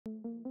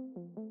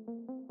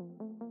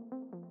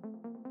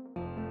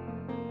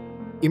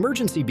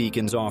Emergency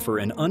beacons offer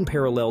an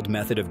unparalleled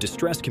method of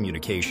distress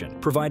communication,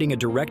 providing a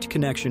direct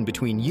connection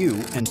between you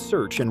and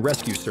search and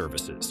rescue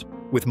services.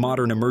 With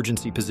modern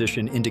emergency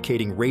position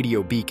indicating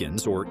radio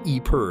beacons, or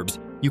EPIRBs,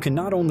 you can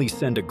not only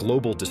send a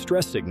global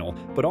distress signal,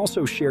 but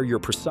also share your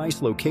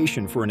precise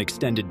location for an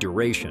extended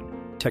duration.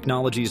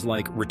 Technologies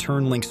like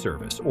Return Link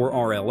Service, or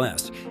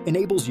RLS,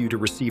 enables you to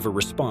receive a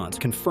response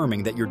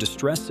confirming that your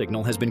distress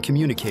signal has been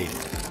communicated.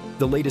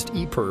 The latest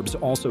EPIRBs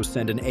also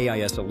send an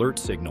AIS Alert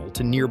signal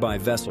to nearby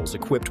vessels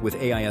equipped with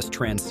AIS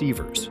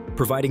transceivers,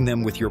 providing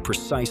them with your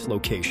precise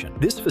location.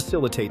 This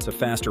facilitates a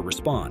faster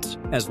response,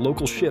 as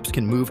local ships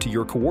can move to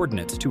your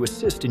coordinates to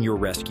assist in your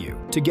rescue.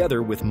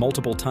 Together with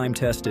multiple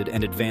time-tested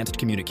and advanced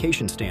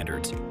communication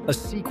standards, a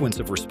sequence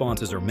of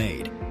responses are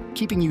made,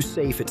 keeping you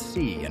safe at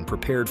sea and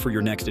prepared for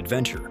your next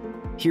adventure.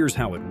 Here's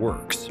how it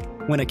works.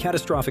 When a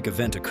catastrophic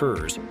event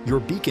occurs, your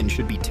beacon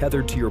should be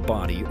tethered to your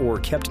body or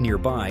kept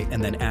nearby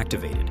and then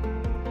activated.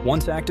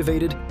 Once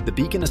activated, the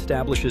beacon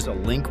establishes a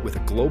link with a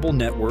global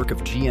network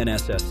of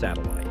GNSS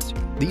satellites.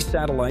 These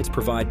satellites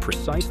provide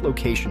precise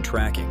location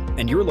tracking,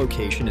 and your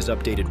location is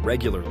updated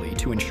regularly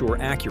to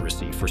ensure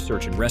accuracy for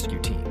search and rescue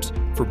teams.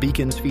 For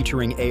beacons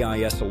featuring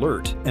AIS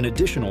Alert, an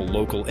additional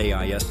local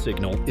AIS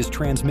signal is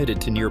transmitted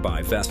to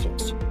nearby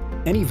vessels.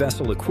 Any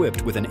vessel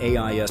equipped with an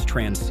AIS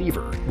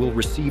transceiver will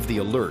receive the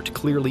alert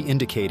clearly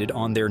indicated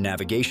on their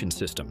navigation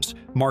systems,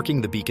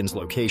 marking the beacon's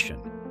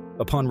location.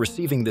 Upon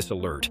receiving this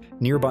alert,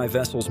 nearby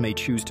vessels may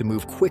choose to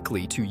move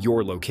quickly to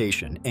your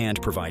location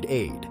and provide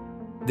aid.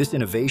 This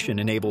innovation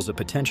enables a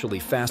potentially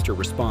faster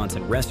response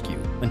and rescue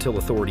until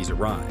authorities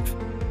arrive.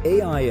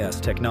 AIS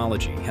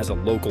technology has a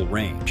local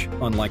range,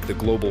 unlike the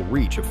global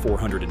reach of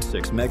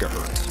 406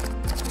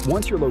 MHz.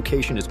 Once your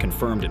location is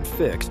confirmed and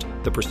fixed,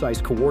 the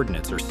precise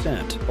coordinates are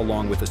sent,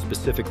 along with a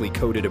specifically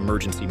coded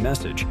emergency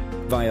message,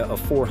 via a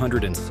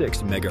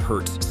 406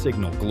 MHz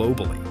signal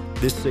globally.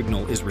 This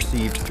signal is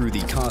received through the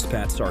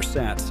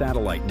Cospat-Sarsat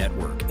satellite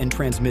network and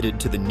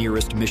transmitted to the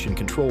nearest mission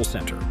control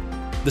center.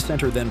 The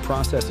center then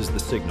processes the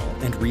signal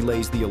and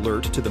relays the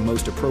alert to the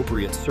most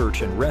appropriate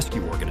search and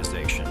rescue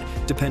organization,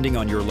 depending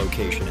on your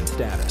location and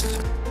status.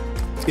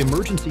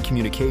 Emergency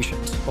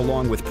communications,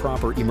 along with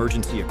proper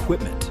emergency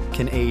equipment,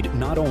 can aid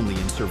not only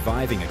in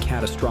surviving a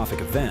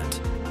catastrophic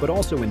event, but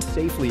also in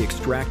safely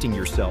extracting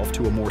yourself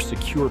to a more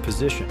secure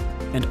position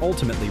and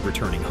ultimately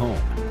returning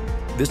home.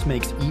 This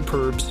makes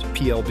EPIRBs,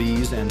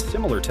 PLBs, and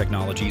similar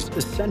technologies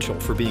essential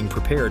for being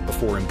prepared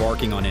before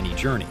embarking on any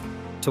journey.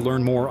 To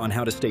learn more on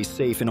how to stay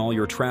safe in all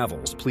your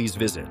travels, please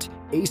visit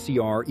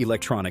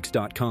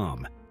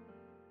acrelectronics.com.